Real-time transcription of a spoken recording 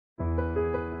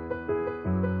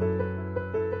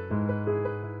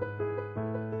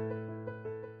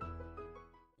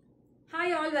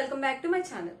All welcome back to my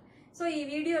channel. So ఈ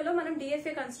వీడియోలో మనం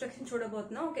DFA కన్స్ట్రక్షన్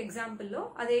చూడబోతున్నాం ఒక ఎగ్జాంపుల్ లో.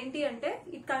 అదేంటి అంటే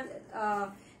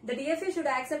the DFA should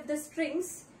accept the strings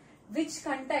which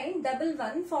contain double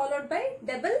one followed by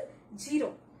double zero.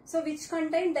 So which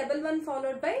contain double one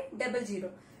followed by double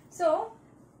zero. So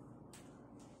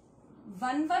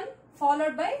 1 1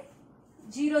 followed by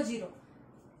 0 0.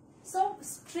 So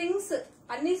strings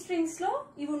అన్ని strings లో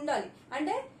ఇవి ఉండాలి.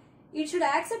 అంటే it should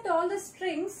accept all the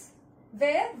strings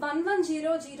where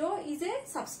 1100 is a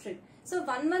substring. So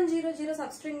 1100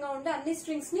 substring గా ఉంటే అన్ని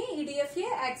strings ని ఈ DFA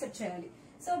యాక్సెప్ట్ చేయాలి.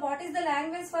 So what is the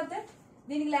language for that?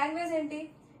 దీనికి లాంగ్వేజ్ ఏంటి?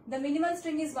 The minimal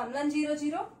string is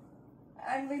 1100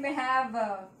 and we may have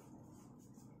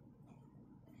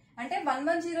అంటే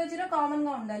 1100 common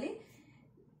గా ఉండాలి.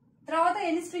 తర్వాత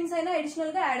ఎన్ని స్ట్రింగ్స్ అయినా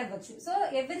అడిషనల్ గా యాడ్ అవ్వచ్చు. So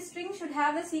every string should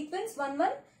have a sequence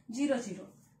 1100.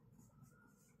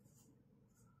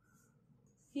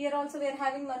 Here also we are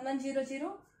having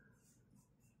 1100.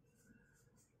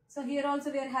 So here also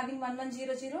we are having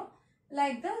 1100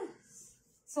 like the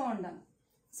so on done.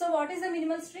 So what is the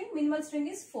minimal string? Minimal string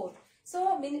is 4. So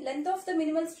length of the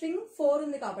minimal string 4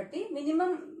 ఉంది కాబట్టి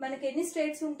minimum మనకి ఎన్ని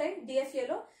states ఉంటాయి DFA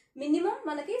లో? Minimum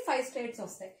మనకి 5 states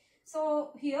వస్తాయి. So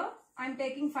here I am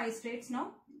taking 5 states now.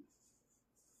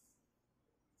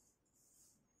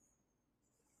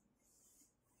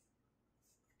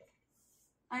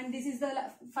 And this is the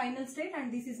final state and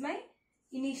this is my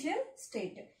initial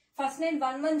state. First నేను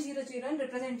 1100 అని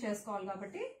రిప్రజెంట్ చేసుకోవాలి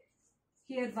కాబట్టి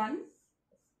here 1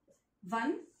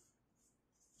 1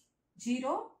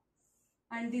 0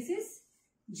 and this is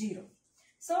 0.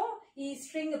 So ఈ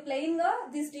స్ట్రింగ్ ప్లెయిన్ గా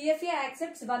this DFA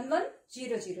accepts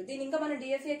 1100. దీని ఇంకా మనం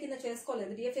DFA కింద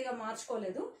చేసుకోలేదు, DFA గా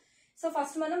మార్చుకోలేదు. సో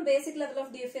ఫస్ట్ మనం basic level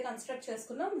of DFA construct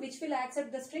చేసుకున్నాం which will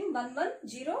accept the string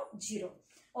 1100.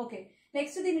 Okay,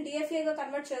 next దీన్ని DFA గా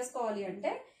కన్వర్ట్ చేసుకోవాలి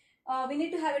అంటే we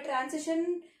need to have a transition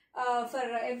for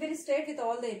every state with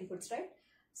all the inputs, right?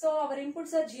 So our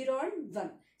inputs are 0 and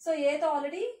 1. So ఏతో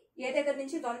already ఏ దగ్గర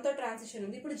నుంచి 1 తో transition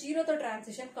ఉంది, ఇప్పుడు 0 తో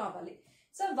ట్రాన్సిషన్ కావాలి.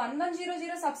 సో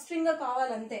 1100 సబ్ స్ట్రింగ్ గా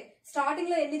కావాలంతే.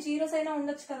 స్టార్టింగ్ లో ఎన్ని జీరోస్ అయినా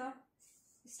ఉండొచ్చు కదా,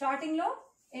 స్టార్టింగ్ లో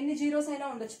ఎన్ని జీరోస్ అయినా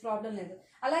ఉండొచ్చు, ప్రాబ్లం లేదు.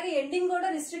 అలాగే ఎండింగ్ కూడా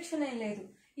రిస్ట్రిక్షన్ ఏం లేదు.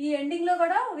 ఈ ఎండింగ్ లో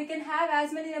కూడా we can have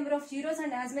as many number of zeros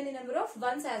and as many number of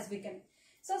once as we can.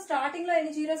 So starting లో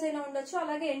ఎన్ని జీరోస్ అయినా ఉండొచ్చు,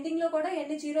 అలాగే ఎండింగ్ లో కూడా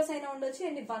ఎన్ని జీరోస్ అయినా ఉండొచ్చు,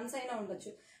 ఎన్ని వన్స్ అయినా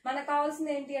ఉండొచ్చు. మనకు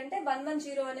కావాల్సింది ఏంటి అంటే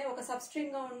 110 అనే ఒక సబ్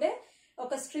స్ట్రింగ్ గా ఉండే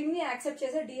ఒక స్ట్రింగ్ ని యాక్సెప్ట్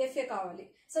చేసే DFA కావాలి.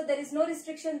 So there is no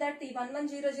restriction that ఈ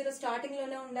 1100 స్టార్టింగ్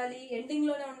లోనే ఉండాలి, ఎండింగ్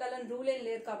లోనే ఉండాలని రూల్ ఏం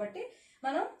లేదు. కాబట్టి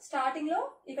మనం స్టార్టింగ్ లో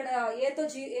ఇక్కడ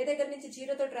ఏ దగ్గర నుంచి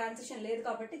 0 తో ట్రాన్సిషన్ లేదు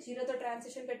కాబట్టి 0 తో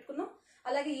ట్రాన్సిషన్ పెట్టుకున్నాం.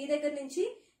 అలాగే ఈ దగ్గర నుంచి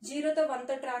 0 తో 1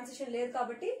 తో ట్రాన్సిషన్ లేదు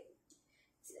కాబట్టి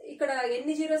ఇక్కడ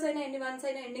ఎన్ని జీరోస్ అయినా ఎన్ని వన్స్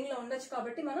అయినా ఎండింగ్ లో ఉండొచ్చు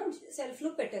కాబట్టి మనం సెల్ఫ్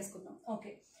లూప్ పెట్టేసుకుందాం.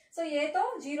 ఓకే, సో ఏతో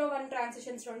 0 1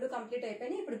 ట్రాన్సిషన్స్ రెండు కంప్లీట్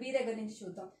అయిపోయినాయి. ఇప్పుడు బి దగ్గర నుంచి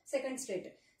చూద్దాం.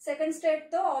 సెకండ్ స్టేట్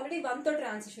తో ఆల్రెడీ 1 తో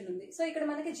ట్రాన్సిషన్ ఉంది. సో ఇక్కడ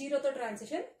మనకి 0 తో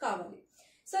ట్రాన్సిషన్ కావాలి.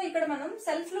 సో ఇక్కడ మనం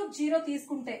సెల్ఫ్ లూప్ 0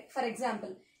 తీసుకుంటే, ఫర్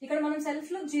ఎగ్జాంపుల్ ఇక్కడ మనం సెల్ఫ్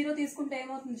లూప్ 0 తీసుకుంటే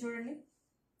ఏమవుతుంది చూడండి.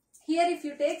 Here if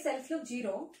you take self loop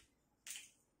 0,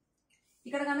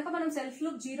 ఇక్కడ కనుక మనం సెల్ఫ్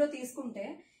లూప్ 0 తీసుకుంటే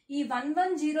ఈ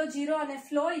 1100 అనే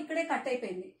ఫ్లో ఇక్కడే కట్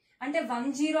అయిపోయింది. అంటే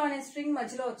 10 అనే స్ట్రింగ్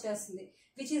మధ్యలో వచ్చేస్తుంది,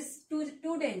 విచ్ ఇస్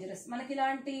టూ డేంజరస్. మనకి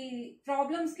ఇలాంటి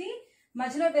ప్రాబ్లమ్స్ కి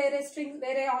మధ్యలో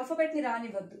వేరే ఆల్ఫాబెట్ ని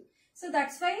రానివ్వద్దు. So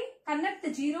that's Y connect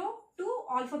 0 to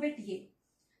alphabet A.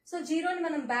 So 0ని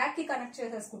మనం బ్యాక్ కి కనెక్ట్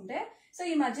చేసేసుకుంటే, సో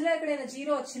ఈ మధ్యలో ఎక్కడైనా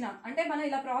 0 వచ్చినా అంటే మనం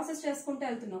ఇలా ప్రాసెస్ చేసుకుంటూ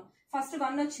వెళ్తున్నాం. ఫస్ట్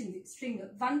 1 వచ్చింది స్ట్రింగ్,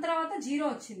 1 తర్వాత 0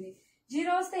 వచ్చింది.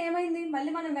 0 వస్తే ఏమైంది,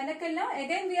 మళ్ళీ మనం వెనక్కి వెళ్ళాం.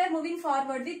 Again we are moving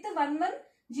forward with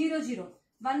 1100.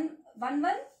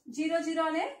 1100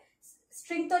 అనే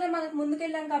స్ట్రింగ్ తోనే మనకు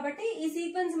ముందుకెళ్ళాం కాబట్టి ఈ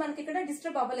సీక్వెన్స్ మనకి ఇక్కడ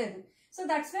డిస్టర్బ్ అవ్వలేదు. So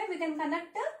that's why we can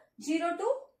connect 0 to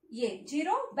A,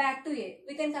 0 back to A.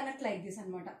 We can connect like this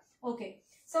అనమాట. ఓకే,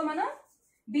 సో మనం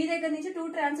B దగ్గర నుంచి 2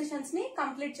 ట్రాన్సిషన్స్ ని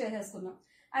కంప్లీట్ చేసేసుకున్నాం.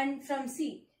 అండ్ ఫ్రమ్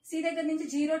C దగ్గర నుంచి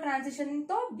 0 ట్రాన్సిషన్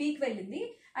తో B కి వెళ్ళింది.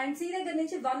 అండ్ C దగ్గర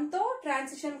నుంచి 1 తో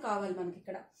ట్రాన్సిషన్ కావాలి మనకి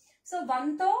ఇక్కడ. సో 1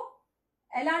 తో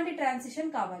ఎలాంటి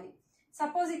ట్రాన్సిషన్ కావాలి?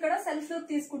 సపోజ్ ఇక్కడ సెల్ఫ్ లూప్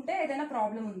తీసుకుంటే ఏదైనా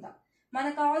ప్రాబ్లం ఉందా?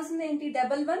 మనకు కావాల్సింది ఏంటి?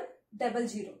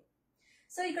 1100.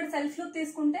 సో ఇక్కడ సెల్ఫ్ లూప్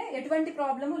తీసుకుంటే ఎటువంటి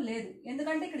ప్రాబ్లము లేదు,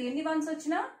 ఎందుకంటే ఇక్కడ ఎన్ని వన్స్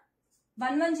వచ్చినా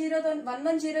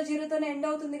 1100 తోనే ఎండ్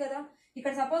అవుతుంది కదా.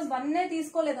 ఇక్కడ సపోజ్ 1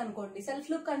 తీసుకోలేదు అనుకోండి, సెల్ఫ్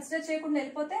లూప్ కన్సిడర్ చేయకుండా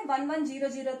వెళ్ళిపోతే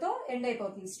 1100 తో ఎండ్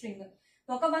అయిపోతుంది స్ట్రింగ్.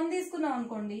 ఒక 1 తీసుకున్నాం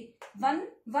అనుకోండి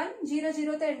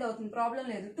 1100 తో ఎండ్ అవుతుంది, ప్రాబ్లం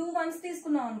లేదు. 2 వన్స్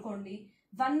తీసుకున్నాం అనుకోండి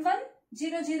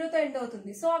 1100 తో ఎండ్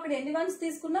అవుతుంది. సో అక్కడ ఎన్ని వన్స్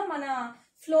తీసుకున్నా మన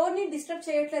ఫ్లోర్ ని డిస్టర్బ్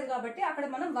చేయట్లేదు కాబట్టి అక్కడ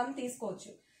మనం 1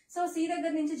 తీసుకోవచ్చు. సో C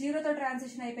దగ్గర నుంచి 0 తో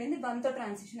ట్రాన్సిషన్ అయిపోయింది, 1 తో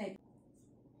ట్రాన్సిషన్ అయిపోయింది.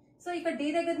 సో ఇక్కడ D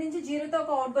దగ్గర నుంచి 0 తో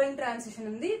ఒక అవుట్ గోయింగ్ ట్రాన్సిషన్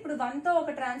ఉంది, ఇప్పుడు 1 తో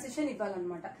ఒక transition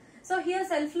ఇవ్వాలన్నమాట. So here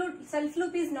self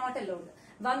loop is not allowed.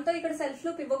 1 తో ఇక్కడ సెల్ఫ్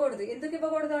లూప్ ఇవ్వకూడదు. ఎందుకు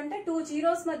ఇవ్వకూడదు అంటే 2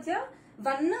 zeros మధ్య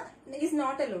 1 is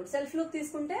not allowed. Self loop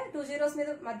తీసుకుంటే 2 zeros మీద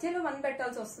మధ్యలో 1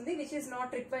 పెట్టాల్సి వస్తుంది, which is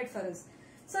not required for us.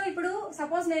 So ఇప్పుడు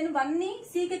సపోజ్ నేను 1 ని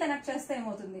C కి కనెక్ట్ చేస్తే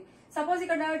ఏమవుతుంది, సపోజ్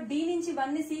ఇక్కడ D నుంచి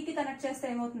 1 ని C కి కనెక్ట్ చేస్తే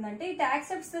ఏమవుతుందంటే it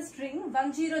accepts the string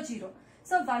 100.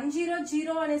 So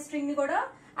 100 అనే స్ట్రింగ్ ని కూడా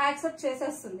యాక్సెప్ట్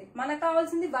చేసేస్తుంది. మనకు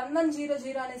కావాల్సింది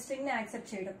 1100 అనే స్ట్రింగ్ ని యాక్సెప్ట్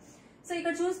చేయడం. సో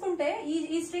ఇక్కడ చూసుకుంటే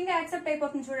ఈ స్ట్రింగ్ యాక్సెప్ట్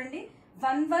అయిపోతుంది చూడండి.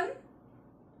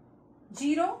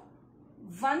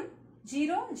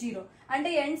 110100 అంటే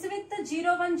ఎండ్స్ విత్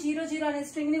 0100 అనే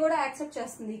స్ట్రింగ్ ని కూడా యాక్సెప్ట్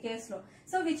చేస్తుంది ఈ కేసులో.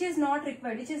 So which is not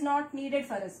required, which is not needed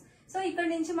for us. So ఇక్కడ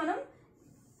నుంచి మనం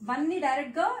 1 ని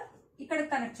డైరెక్ట్ గా ఇక్కడ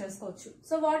కనెక్ట్ చేసుకోవచ్చు.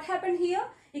 సో వాట్ హ్యాపెండ్ హియర్,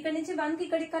 ఇక్కడ నుంచి 1 కి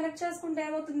ఇక్కడికి కనెక్ట్ చేసుకుంటే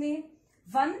ఏమవుతుంది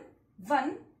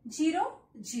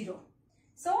 1100.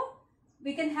 So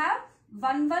we can have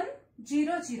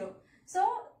 1100. So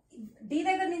D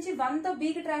దగ్గర నుంచి 1 తో B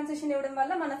కి ట్రాన్సిషన్ ఇవ్వడం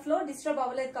వల్ల మన ఫ్లో డిస్టర్బ్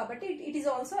అవ్వలేదు కాబట్టి it is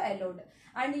also allowed.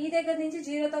 And ఈ దగ్గర నుంచి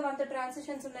 0 తో 1 తో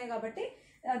ట్రాన్సిషన్స్ ఉన్నాయి కాబట్టి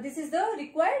this is the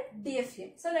required DFA.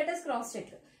 So let us cross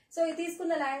check. So ఇది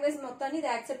తీసుకున్న లాంగ్వేజ్ మొత్తాన్ని ఇది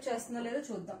యాక్సెప్ట్ చేస్తుందో లేదో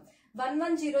చూద్దాం.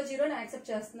 1100 ని యాక్సెప్ట్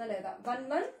చేస్తుందా లేదా.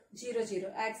 1100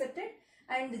 యాక్సెప్టెడ్.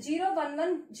 అండ్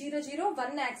 01100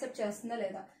 1 ని యాక్సెప్ట్ చేస్తుందా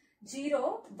లేదా.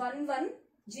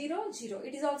 01100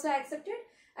 it is also accepted.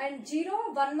 And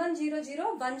 01100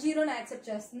 10 ని యాక్సెప్ట్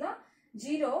చేస్తుందా.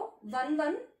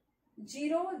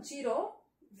 01100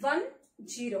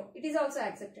 10 it is also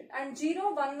accepted. And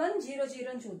 01100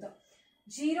 అని చూద్దాం.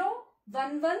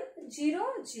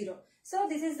 01100. So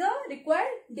this is the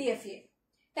required DFA.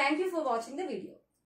 Thank you for watching the video.